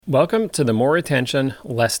Welcome to the More Attention,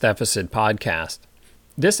 Less Deficit podcast.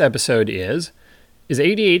 This episode is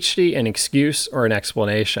ADHD an excuse or an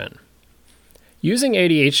explanation? Using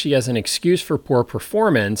ADHD as an excuse for poor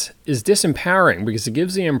performance is disempowering because it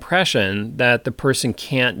gives the impression that the person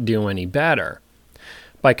can't do any better.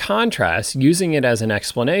 By contrast, using it as an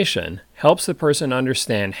explanation helps the person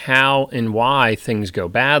understand how and why things go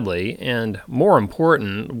badly, and more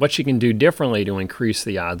important, what she can do differently to increase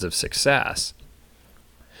the odds of success.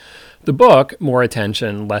 The book, More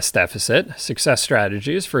Attention, Less Deficit, Success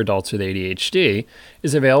Strategies for Adults with ADHD,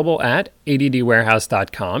 is available at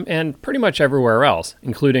addwarehouse.com and pretty much everywhere else,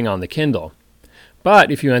 including on the Kindle. But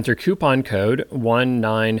if you enter coupon code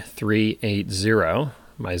 19380,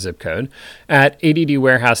 my zip code, at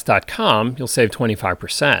addwarehouse.com, you'll save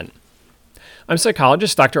 25%. I'm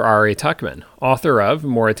psychologist Dr. R.A. Tuckman, author of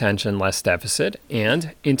More Attention, Less Deficit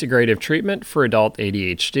and Integrative Treatment for Adult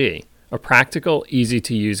ADHD. A practical,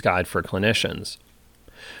 easy-to-use guide for clinicians.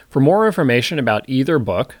 For more information about either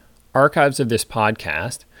book, archives of this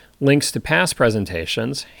podcast, links to past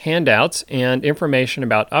presentations, handouts, and information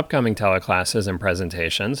about upcoming teleclasses and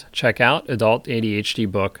presentations, check out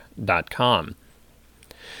adultadhdbook.com.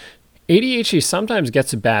 ADHD sometimes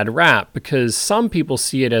gets a bad rap because some people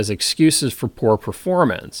see it as excuses for poor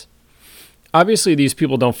performance. Obviously, these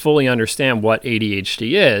people don't fully understand what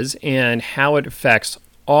ADHD is and how it affects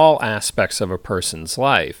all aspects of a person's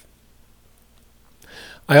life.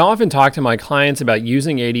 I often talk to my clients about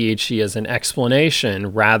using ADHD as an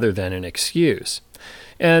explanation rather than an excuse.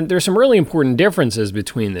 And there's some really important differences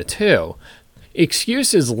between the two.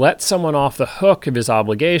 Excuses let someone off the hook of his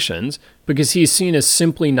obligations because he's seen as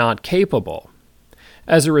simply not capable.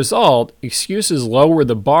 As a result, excuses lower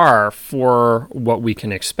the bar for what we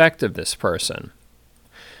can expect of this person.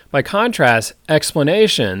 By contrast,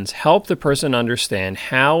 explanations help the person understand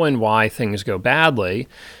how and why things go badly,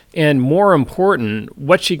 and more important,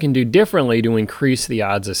 what she can do differently to increase the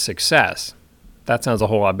odds of success. That sounds a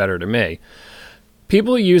whole lot better to me.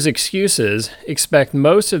 People who use excuses expect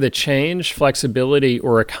most of the change, flexibility,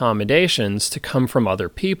 or accommodations to come from other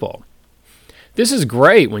people. This is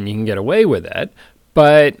great when you can get away with it,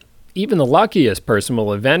 but even the luckiest person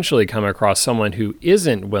will eventually come across someone who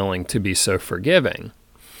isn't willing to be so forgiving.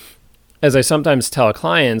 As I sometimes tell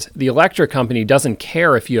clients, the electric company doesn't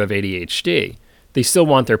care if you have ADHD. They still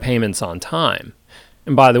want their payments on time.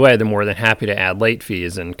 And by the way, they're more than happy to add late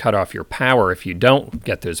fees and cut off your power if you don't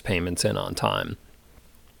get those payments in on time.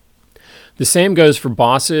 The same goes for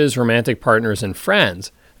bosses, romantic partners, and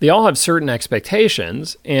friends. They all have certain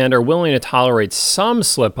expectations and are willing to tolerate some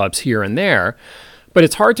slip-ups here and there, but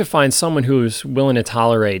it's hard to find someone who's willing to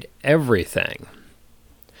tolerate everything.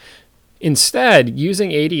 Instead,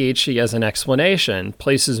 using ADHD as an explanation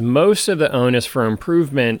places most of the onus for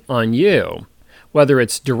improvement on you, whether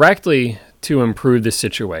it's directly to improve the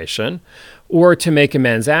situation or to make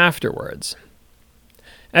amends afterwards.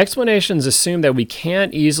 Explanations assume that we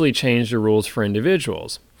can't easily change the rules for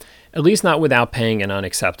individuals, at least not without paying an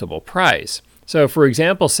unacceptable price. So, for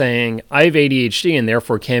example, saying, I have ADHD and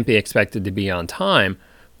therefore can't be expected to be on time,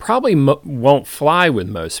 probably won't fly with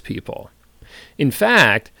most people. In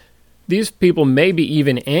fact, these people may be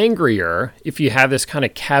even angrier if you have this kind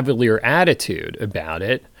of cavalier attitude about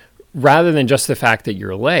it, rather than just the fact that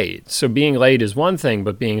you're late. So being late is one thing,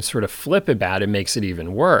 but being sort of flip about it makes it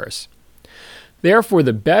even worse. Therefore,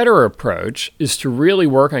 the better approach is to really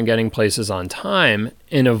work on getting places on time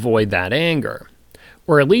and avoid that anger,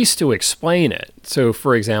 or at least to explain it. So,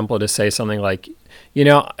 for example, to say something like,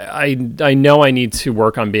 I know I need to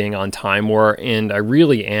work on being on time more, and I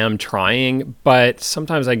really am trying, but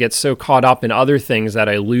sometimes I get so caught up in other things that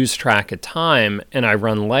I lose track of time and I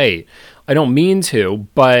run late. I don't mean to,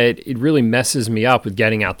 but it really messes me up with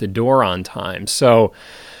getting out the door on time. So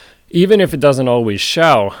even if it doesn't always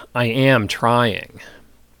show, I am trying.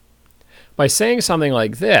 By saying something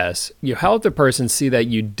like this, you help the person see that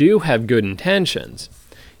you do have good intentions,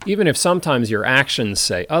 even if sometimes your actions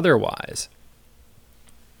say otherwise.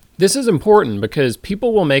 This is important because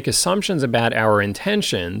people will make assumptions about our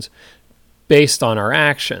intentions based on our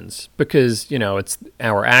actions, because, it's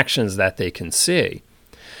our actions that they can see.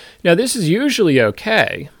 Now, this is usually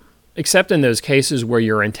okay, except in those cases where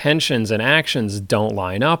your intentions and actions don't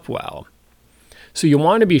line up well. So you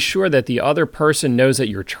want to be sure that the other person knows that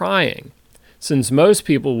you're trying, since most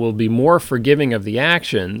people will be more forgiving of the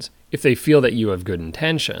actions if they feel that you have good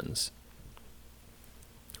intentions.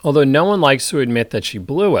 Although no one likes to admit that she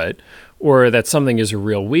blew it, or that something is a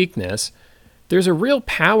real weakness, there's a real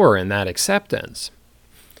power in that acceptance.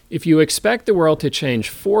 If you expect the world to change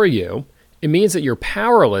for you, it means that you're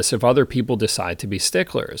powerless if other people decide to be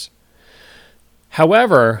sticklers.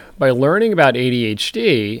 However, by learning about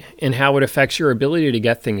ADHD and how it affects your ability to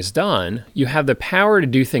get things done, you have the power to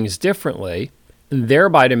do things differently and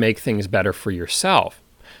thereby to make things better for yourself.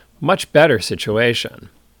 Much better situation.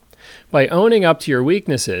 By owning up to your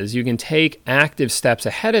weaknesses, you can take active steps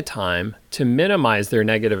ahead of time to minimize their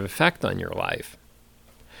negative effect on your life.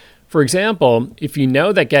 For example, if you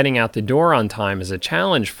know that getting out the door on time is a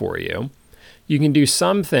challenge for you, you can do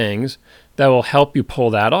some things that will help you pull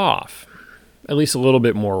that off, at least a little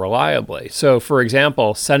bit more reliably. So, for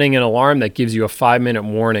example, setting an alarm that gives you a 5-minute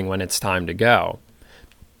warning when it's time to go,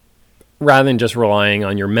 rather than just relying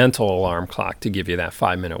on your mental alarm clock to give you that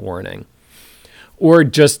 5-minute warning. Or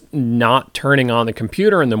just not turning on the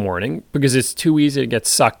computer in the morning because it's too easy to get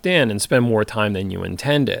sucked in and spend more time than you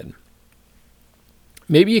intended.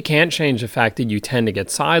 Maybe you can't change the fact that you tend to get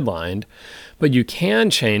sidelined, but you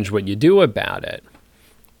can change what you do about it.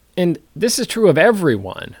 And this is true of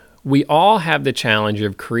everyone. We all have the challenge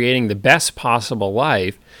of creating the best possible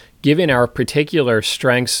life given our particular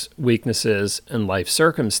strengths, weaknesses, and life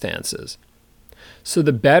circumstances. So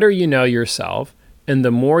the better you know yourself, and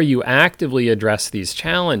the more you actively address these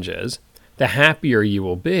challenges, the happier you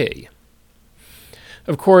will be.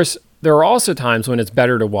 Of course, there are also times when it's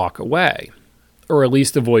better to walk away, or at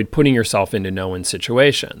least avoid putting yourself into no-win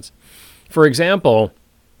situations. For example,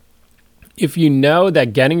 if you know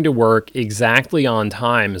that getting to work exactly on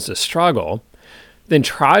time is a struggle, then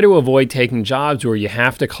try to avoid taking jobs where you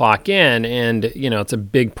have to clock in and, it's a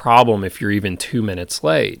big problem if you're even 2 minutes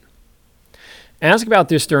late. Ask about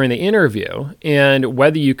this during the interview and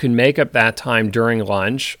whether you can make up that time during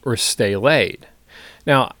lunch or stay late.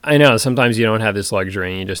 Now, I know sometimes you don't have this luxury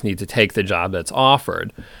and you just need to take the job that's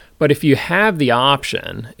offered. But if you have the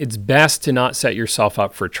option, it's best to not set yourself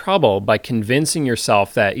up for trouble by convincing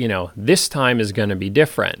yourself that, this time is going to be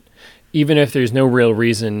different, even if there's no real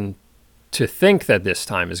reason to think that this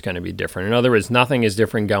time is going to be different. In other words, nothing is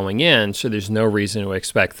different going in, so there's no reason to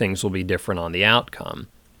expect things will be different on the outcome.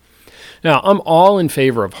 Now, I'm all in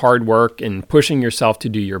favor of hard work and pushing yourself to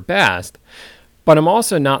do your best, but I'm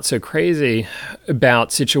also not so crazy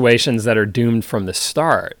about situations that are doomed from the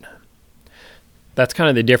start. That's kind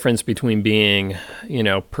of the difference between being,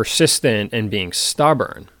 persistent and being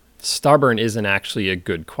stubborn. Stubborn isn't actually a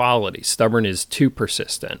good quality. Stubborn is too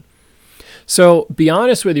persistent. So be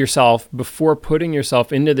honest with yourself before putting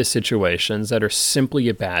yourself into the situations that are simply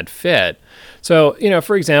a bad fit. So,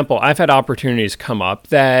 for example, I've had opportunities come up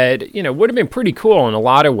that, would have been pretty cool in a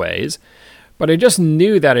lot of ways, but I just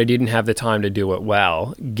knew that I didn't have the time to do it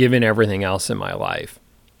well, given everything else in my life.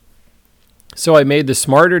 So I made the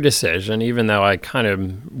smarter decision, even though I kind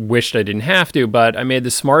of wished I didn't have to, but I made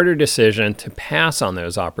the smarter decision to pass on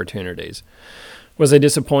those opportunities. Was I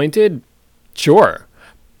disappointed? Sure.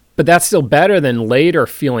 But that's still better than later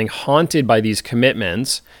feeling haunted by these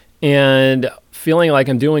commitments and feeling like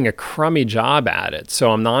I'm doing a crummy job at it.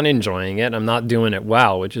 So I'm not enjoying it. I'm not doing it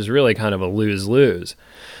well, which is really kind of a lose-lose.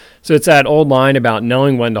 So it's that old line about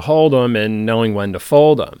knowing when to hold them and knowing when to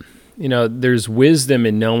fold them. There's wisdom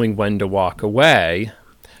in knowing when to walk away,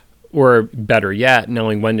 or better yet,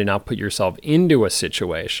 knowing when to not put yourself into a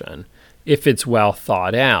situation if it's well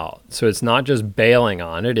thought out. So it's not just bailing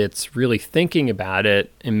on it, it's really thinking about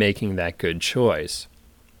it and making that good choice.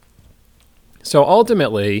 So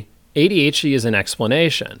ultimately, ADHD is an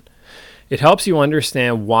explanation. It helps you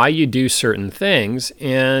understand why you do certain things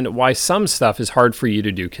and why some stuff is hard for you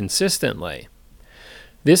to do consistently.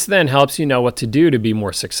 This then helps you know what to do to be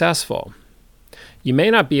more successful. You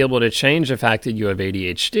may not be able to change the fact that you have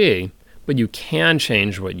ADHD, but you can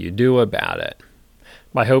change what you do about it.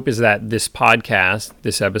 My hope is that this podcast,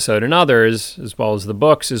 this episode, and others, as well as the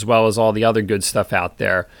books, as well as all the other good stuff out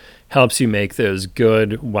there, helps you make those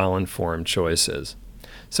good, well-informed choices.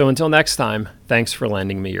 So until next time, thanks for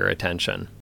lending me your attention.